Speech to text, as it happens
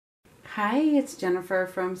Hi, it's Jennifer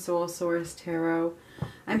from Soul Source Tarot.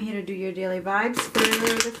 I'm here to do your daily vibes for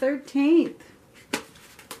the 13th.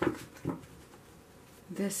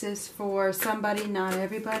 This is for somebody, not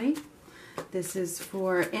everybody. This is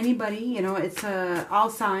for anybody. You know, it's all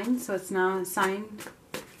signs, so it's not sign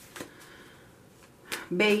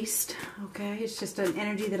based. Okay, it's just an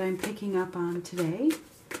energy that I'm picking up on today.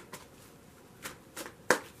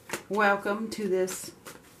 Welcome to this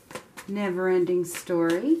never-ending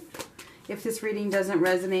story. If this reading doesn't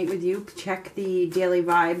resonate with you, check the daily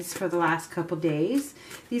vibes for the last couple days.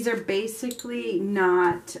 These are basically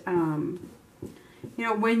not, you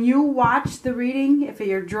know, when you watch the reading, if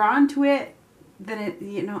you're drawn to it, then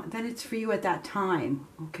then it's for you at that time,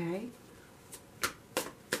 okay?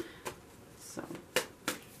 So,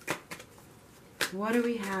 what do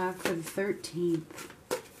we have for the 13th?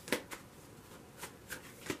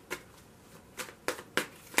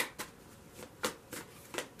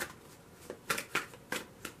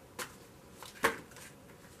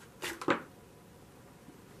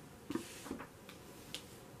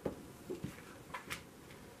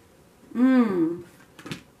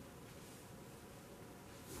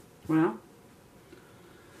 Well,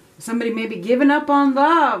 somebody may be giving up on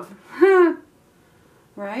love.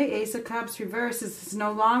 Right? Ace of Cups reverse is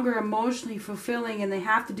no longer emotionally fulfilling, and they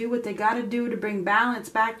have to do what they got to do to bring balance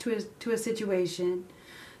back to a situation.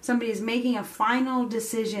 Somebody is making a final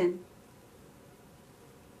decision,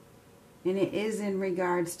 and it is in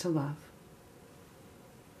regards to love.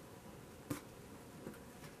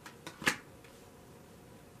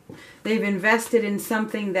 They've invested in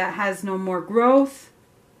something that has no more growth.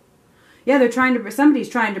 Yeah, somebody's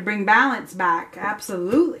trying to bring balance back.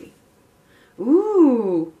 Absolutely.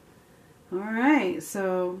 Ooh. All right.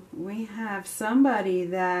 So we have somebody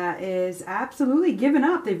that is absolutely given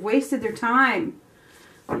up. They've wasted their time.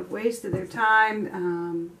 They've wasted their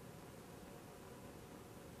time.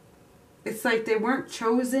 It's like they weren't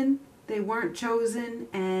chosen. They weren't chosen.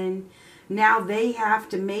 And now they have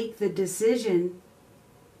to make the decision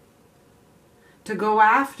to go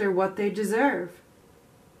after what they deserve.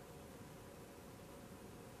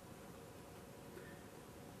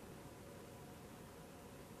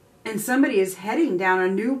 And somebody is heading down a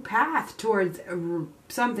new path towards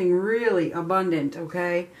something really abundant,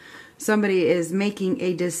 okay? Somebody is making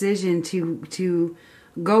a decision to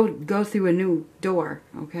go through a new door,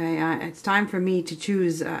 okay? It's time for me to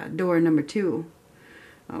choose door number 2,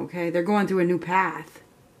 okay? They're going through a new path.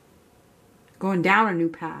 Going down a new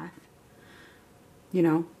path, you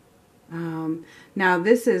know? Now,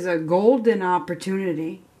 this is a golden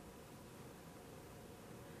opportunity.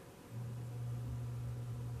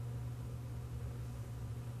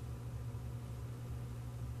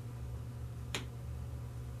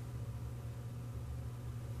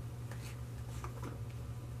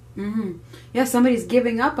 Yeah, somebody's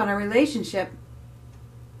giving up on a relationship.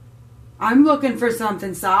 I'm looking for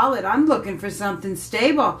something solid. I'm looking for something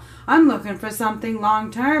stable. I'm looking for something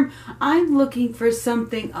long-term. I'm looking for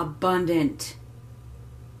something abundant.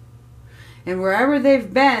 And wherever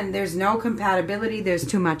they've been, there's no compatibility. There's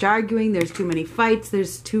too much arguing. There's too many fights.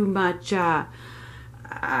 There's too much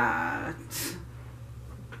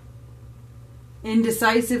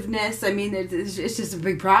indecisiveness. I mean, it's just a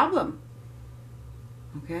big problem.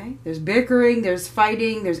 Okay, there's bickering, there's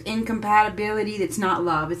fighting, there's incompatibility. That's not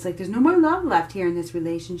love. It's like there's no more love left here in this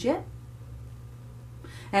relationship.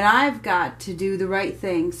 And I've got to do the right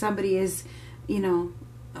thing. Somebody is, you know,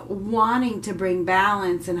 wanting to bring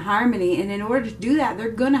balance and harmony. And in order to do that,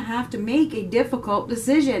 they're going to have to make a difficult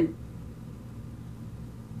decision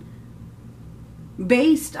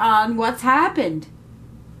based on what's happened.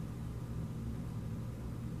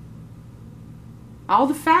 All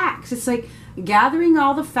the facts. It's like gathering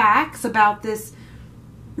all the facts about this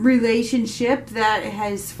relationship that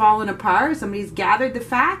has fallen apart. Somebody's gathered the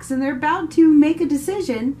facts and they're about to make a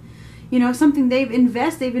decision. You know, something they've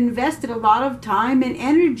invested a lot of time and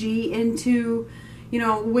energy into, you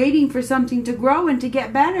know, waiting for something to grow and to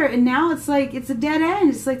get better. And now it's like it's a dead end.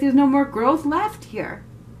 It's like there's no more growth left here.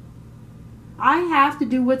 I have to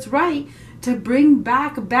do what's right to bring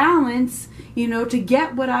back balance, you know, to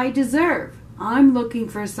get what I deserve. I'm looking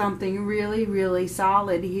for something really, really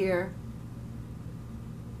solid here.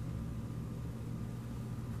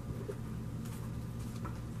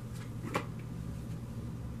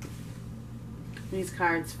 These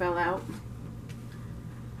cards fell out.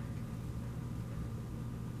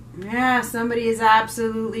 Yeah, somebody is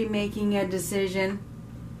absolutely making a decision.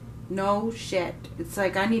 No shit. It's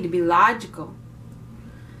like I need to be logical.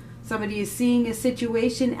 Somebody is seeing a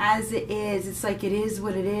situation as it is. It's like it is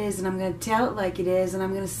what it is, and I'm going to tell it like it is, and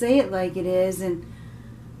I'm going to say it like it is, and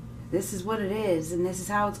this is what it is, and this is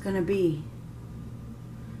how it's going to be.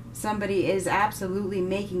 Somebody is absolutely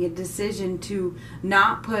making a decision to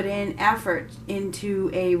not put in effort into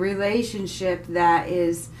a relationship that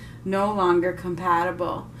is no longer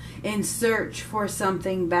compatible, in search for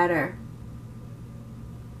something better.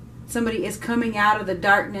 Somebody is coming out of the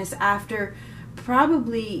darkness after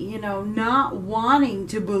probably, not wanting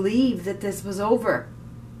to believe that this was over.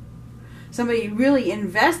 Somebody really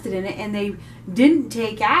invested in it and they didn't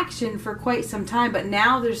take action for quite some time, but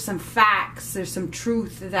now there's some facts, there's some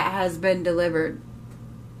truth that has been delivered.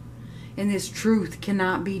 And this truth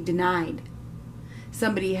cannot be denied.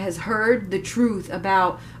 Somebody has heard the truth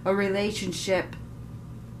about a relationship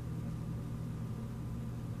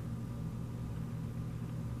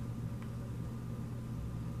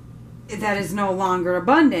that is no longer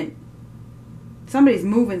abundant. Somebody's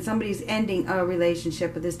moving, somebody's ending a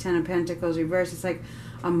relationship with this Ten of Pentacles reverse. It's like,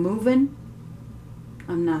 I'm moving,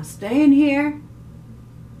 I'm not staying here,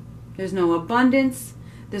 there's no abundance,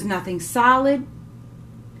 there's nothing solid.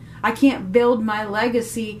 I can't build my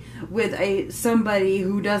legacy with somebody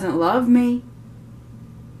who doesn't love me.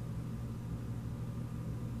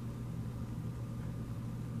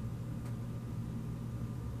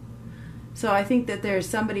 So I think that there's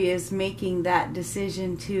somebody is making that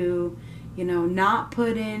decision to, not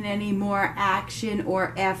put in any more action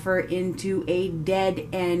or effort into a dead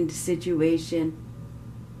end situation.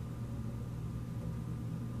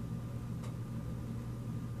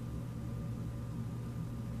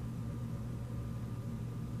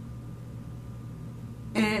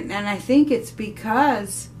 And I think it's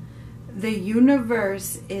because the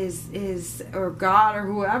universe is or God or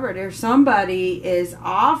whoever, there's somebody is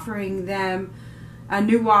offering them a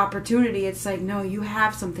new opportunity. It's like, no, you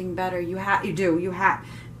have something better. You have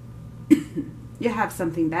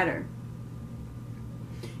something better.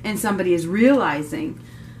 And somebody is realizing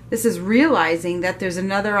that there's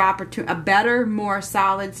another opportunity, a better, more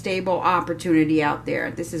solid, stable opportunity out there.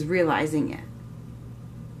 This is realizing it.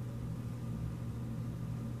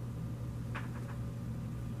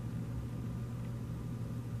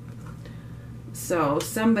 So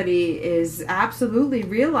somebody is absolutely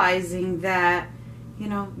realizing that,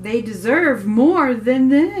 they deserve more than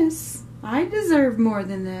this. I deserve more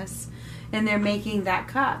than this. And they're making that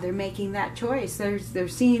cut. They're making that choice. They're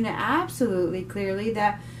seeing it absolutely clearly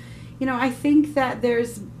that, I think that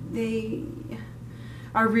they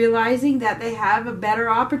are realizing that they have a better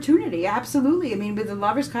opportunity. Absolutely. I mean, with the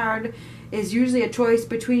Lover's card is usually a choice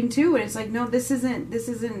between two. And it's like, no, this isn't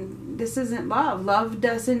love. Love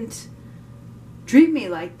doesn't treat me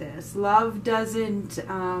like this. Love doesn't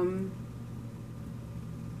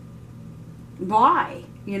lie,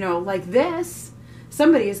 like this.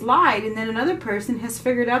 Somebody has lied and then another person has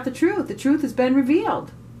figured out the truth. The truth has been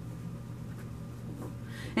revealed.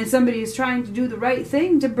 And somebody is trying to do the right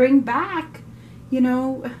thing to bring back,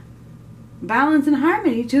 balance and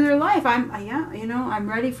harmony to their life. I'm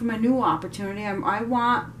ready for my new opportunity. I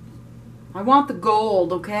want the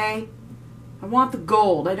gold, okay? I want the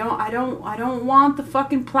gold. I don't want the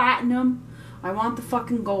fucking platinum. I want the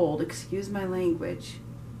fucking gold. Excuse my language.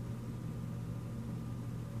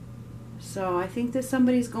 So I think that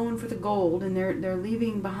somebody's going for the gold and they're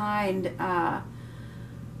leaving behind a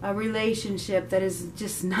relationship that is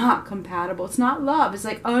just not compatible. It's not love. It's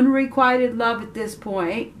like unrequited love at this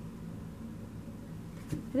point.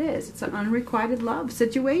 It is. It's an unrequited love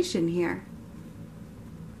situation here.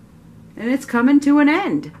 And it's coming to an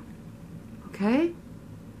end. Okay?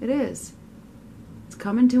 It is. It's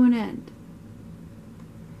coming to an end.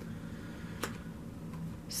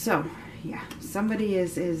 So, yeah. Somebody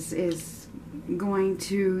is going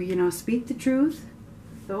to, speak the truth.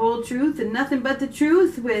 The whole truth and nothing but the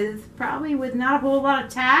truth probably with not a whole lot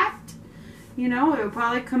of tact. It will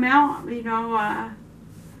probably come out,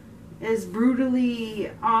 as brutally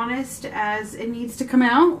honest as it needs to come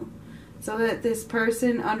out. So that this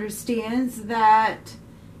person understands that,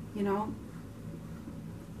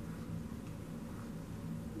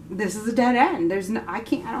 this is a dead end. I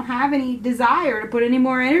don't have any desire to put any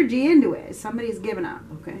more energy into it. Somebody's given up.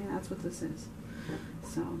 Okay, that's what this is.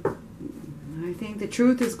 So, I think the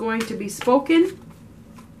truth is going to be spoken.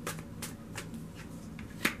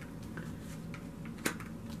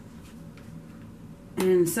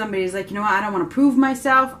 And somebody's like, I don't want to prove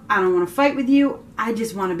myself. I don't want to fight with you. I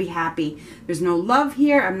just want to be happy. There's no love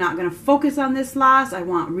here. I'm not going to focus on this loss. I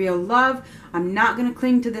want real love. I'm not going to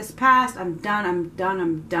cling to this past. I'm done. I'm done.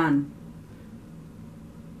 I'm done.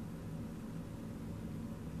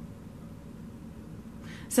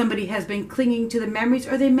 Somebody has been clinging to the memories,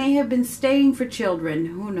 or they may have been staying for children.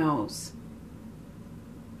 Who knows?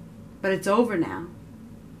 But it's over now.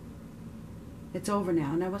 It's over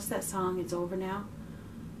now. Now, what's that song? It's over now.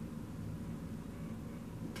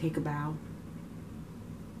 Take a bow.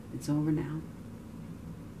 It's over now.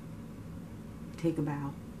 Take a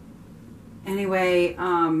bow. Anyway,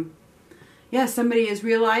 yeah, somebody is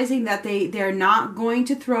realizing that they're not going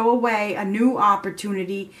to throw away a new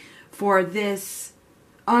opportunity for this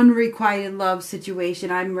unrequited love situation.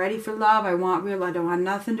 I'm ready for love. I want real. I don't have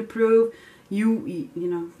nothing to prove. You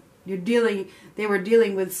know, they were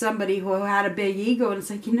dealing with somebody who had a big ego, and it's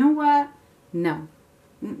like, you know what? No.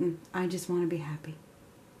 I just want to be happy.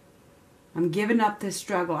 I'm giving up this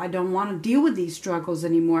struggle. I don't want to deal with these struggles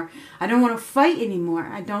anymore. I don't want to fight anymore.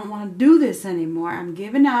 I don't want to do this anymore. I'm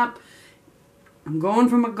giving up. I'm going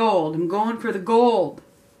for my gold. I'm going for the gold.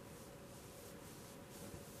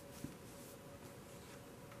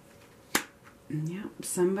 Yep,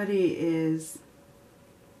 somebody is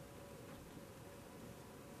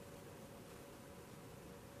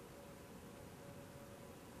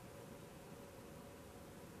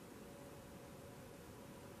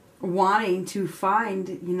wanting to find,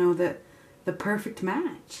 the perfect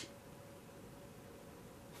match.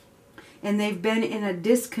 And they've been in a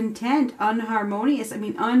discontent,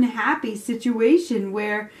 unhappy situation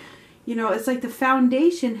where, it's like the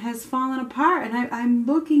foundation has fallen apart. And I'm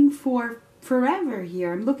looking for forever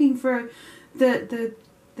here. I'm looking for the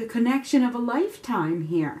connection of a lifetime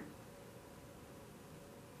here.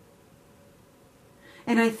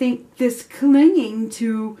 And I think this clinging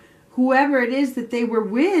to whoever it is that they were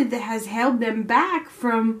with has held them back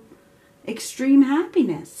from extreme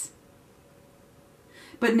happiness.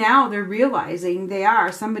 But now they're realizing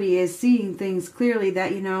somebody is seeing things clearly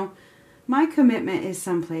that, my commitment is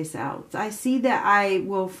someplace else. I see that I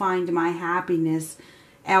will find my happiness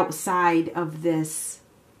outside of this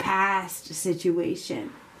past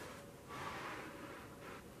situation.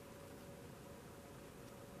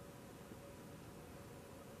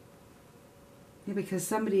 Yeah, because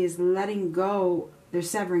somebody is letting go, they're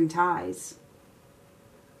severing ties.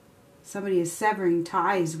 Somebody is severing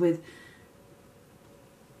ties with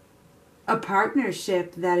a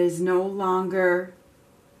partnership that is no longer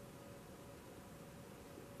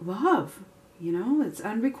love. It's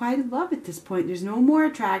unrequited love at this point. There's no more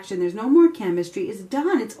attraction. There's no more chemistry. It's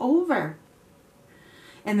done. It's over.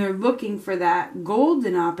 And they're looking for that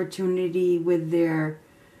golden opportunity with their,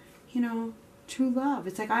 true love.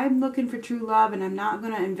 It's like, I'm looking for true love, and I'm not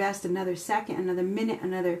going to invest another second, another minute,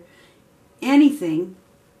 anything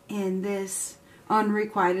in this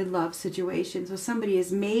unrequited love situation. So somebody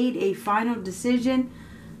has made a final decision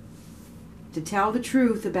to tell the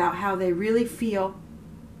truth about how they really feel,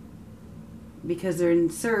 because they're in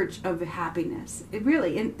search of happiness.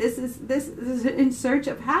 This is in search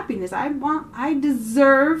of happiness. I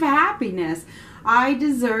deserve happiness. I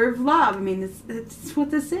deserve love. That's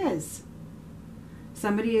what this is.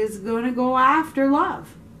 Somebody is going to go after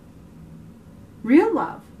love. Real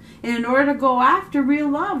love. And in order to go after real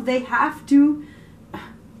love, they have to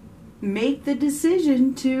make the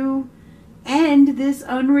decision to end this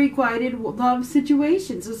unrequited love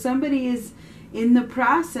situation. So somebody is in the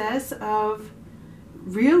process of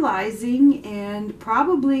realizing and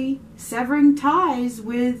probably severing ties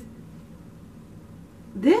with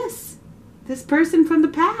this person from the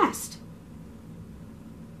past.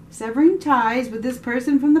 Severing ties with this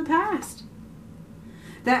person from the past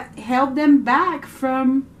that held them back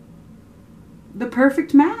from the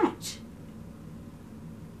perfect match.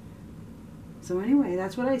 So anyway,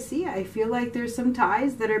 that's what I see. I feel like there's some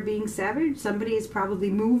ties that are being severed. Somebody is probably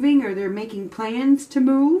moving, or they're making plans to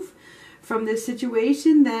move from this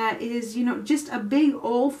situation that is, just a big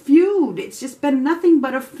old feud. It's just been nothing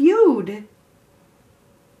but a feud.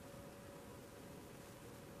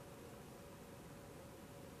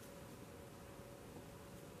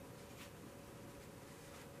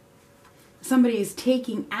 Somebody is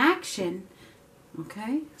taking action,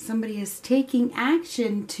 okay? Somebody is taking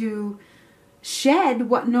action to shed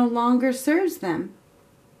what no longer serves them.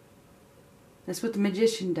 That's what the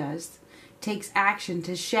magician does. Takes action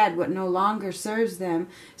to shed what no longer serves them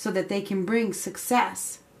so that they can bring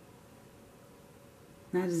success.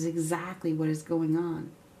 That is exactly what is going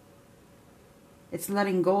on. It's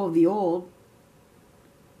letting go of the old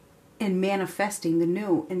and manifesting the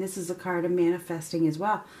new. And this is a card of manifesting as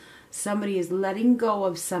well. Somebody is letting go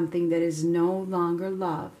of something that is no longer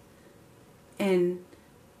love. And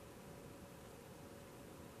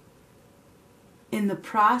in the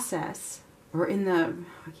process, or I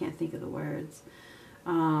can't think of the words,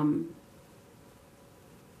 in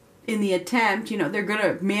the attempt, they're going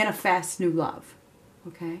to manifest new love.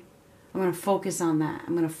 Okay? I'm going to focus on that.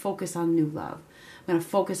 I'm going to focus on new love. I'm going to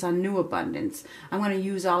focus on new abundance. I'm going to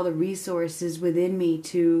use all the resources within me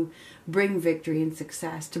to bring victory and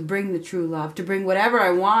success, to bring the true love, to bring whatever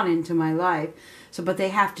I want into my life. But they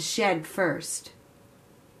have to shed first.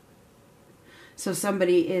 So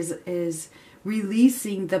somebody is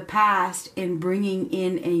releasing the past and bringing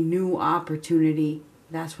in a new opportunity.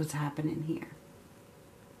 That's what's happening here.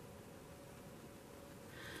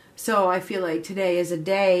 So I feel like today is a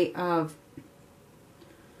day of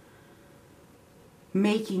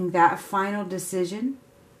making that final decision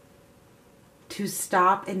to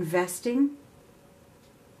stop investing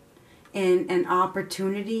in an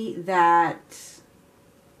opportunity that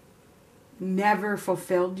never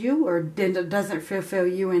fulfilled you or doesn't fulfill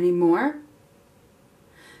you anymore,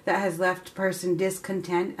 that has left a person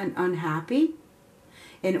discontent and unhappy.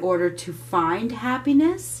 In order to find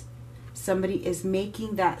happiness, somebody is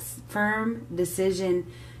making that firm decision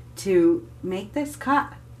to make this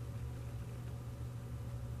cut.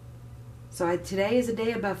 So today is a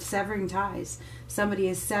day about severing ties. Somebody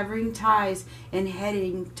is severing ties and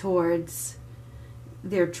heading towards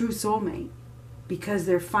their true soulmate because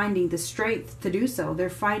they're finding the strength to do so. They're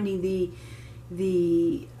finding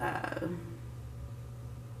the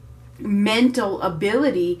mental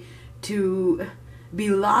ability to be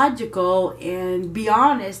logical and be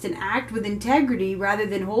honest and act with integrity rather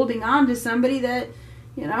than holding on to somebody that,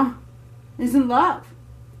 isn't love.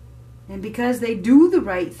 And because they do the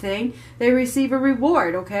right thing, they receive a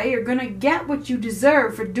reward, okay? You're going to get what you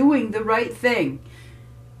deserve for doing the right thing.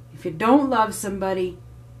 If you don't love somebody,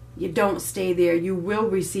 you don't stay there. You will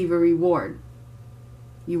receive a reward.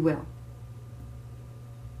 You will.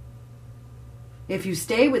 If you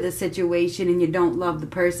stay with a situation and you don't love the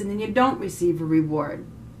person, then you don't receive a reward.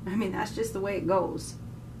 I mean, that's just the way it goes.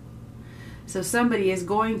 So somebody is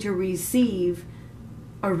going to receive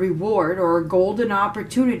a reward or a golden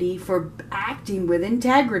opportunity for acting with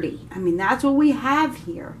integrity. I mean, that's what we have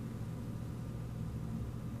here.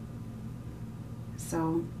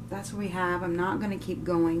 So that's what we have. I'm not going to keep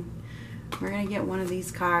going. We're going to get one of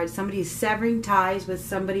these cards. Somebody is severing ties with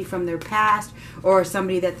somebody from their past or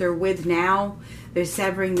somebody that they're with now. They're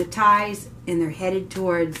severing the ties and they're headed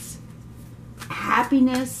towards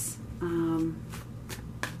happiness.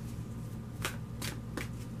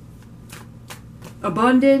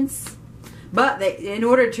 Abundance. But in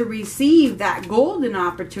order to receive that golden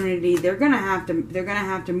opportunity, they're going to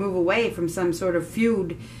have to move away from some sort of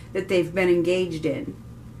feud that they've been engaged in.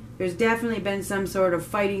 There's definitely been some sort of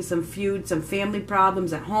fighting, some feud, some family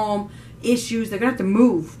problems at home, issues. They're going to have to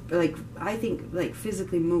move, I think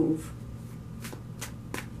physically move.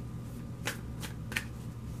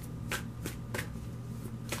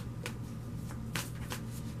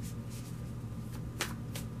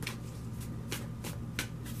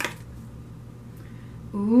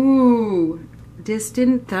 Ooh,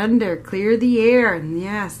 distant thunder, clear the air. And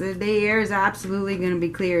yes, the air is absolutely going to be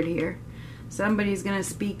cleared here. Somebody's going to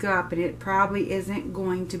speak up, and it probably isn't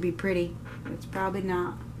going to be pretty. It's probably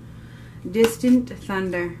not. Distant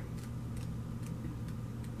thunder.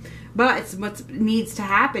 But it's what needs to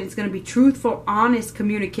happen. It's going to be truthful, honest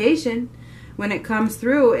communication when it comes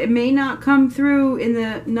through. It may not come through in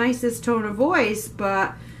the nicest tone of voice,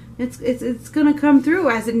 but it's going to come through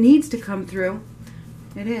as it needs to come through.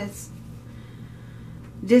 It is.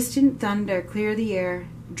 Distant thunder, clear the air.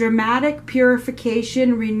 Dramatic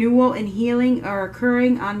purification, renewal, and healing are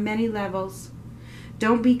occurring on many levels.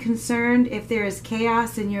 Don't be concerned if there is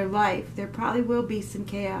chaos in your life. There probably will be some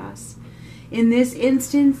chaos. In this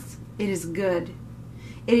instance, it is good.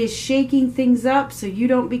 It is shaking things up so you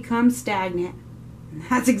don't become stagnant. And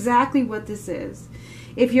that's exactly what this is.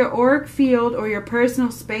 If your auric field or your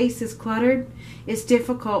personal space is cluttered, it's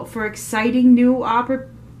difficult for exciting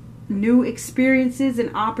new experiences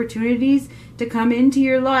and opportunities to come into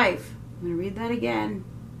your life. I'm going to read that again.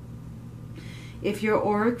 If your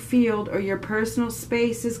auric field or your personal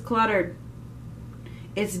space is cluttered,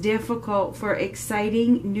 it's difficult for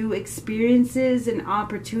exciting new experiences and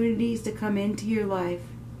opportunities to come into your life.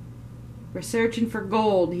 We're searching for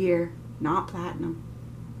gold here, not platinum.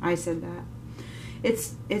 I said that.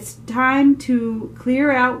 It's time to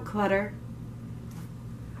clear out clutter.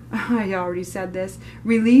 I already said this.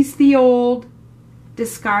 Release the old,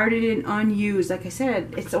 discarded and unused. Like I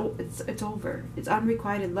said, it's over. It's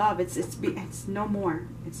unrequited love. It's no more.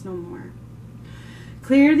 It's no more.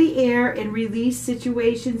 Clear the air and release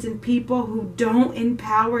situations and people who don't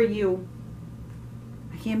empower you.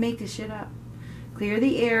 I can't make this shit up. Clear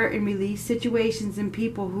the air and release situations and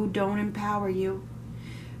people who don't empower you.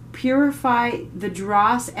 Purify the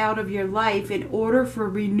dross out of your life in order for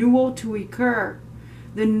renewal to occur.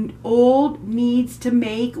 The old needs to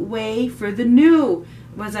make way for the new.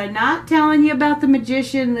 Was I not telling you about the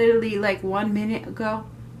magician literally like 1 minute ago?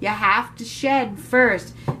 You have to shed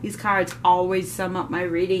first. These cards always sum up my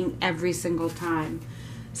reading every single time.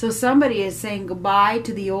 So somebody is saying goodbye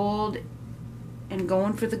to the old and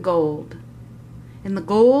going for the gold. And the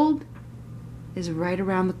gold is right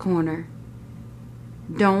around the corner.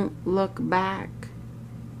 Don't look back.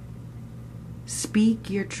 Speak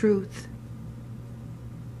your truth.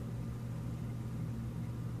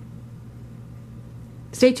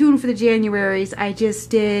 Stay tuned for the Januaries. I just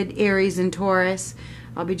did Aries and Taurus.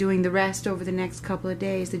 I'll be doing the rest over the next couple of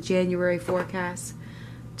days, the January forecast.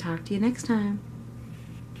 Talk to you next time.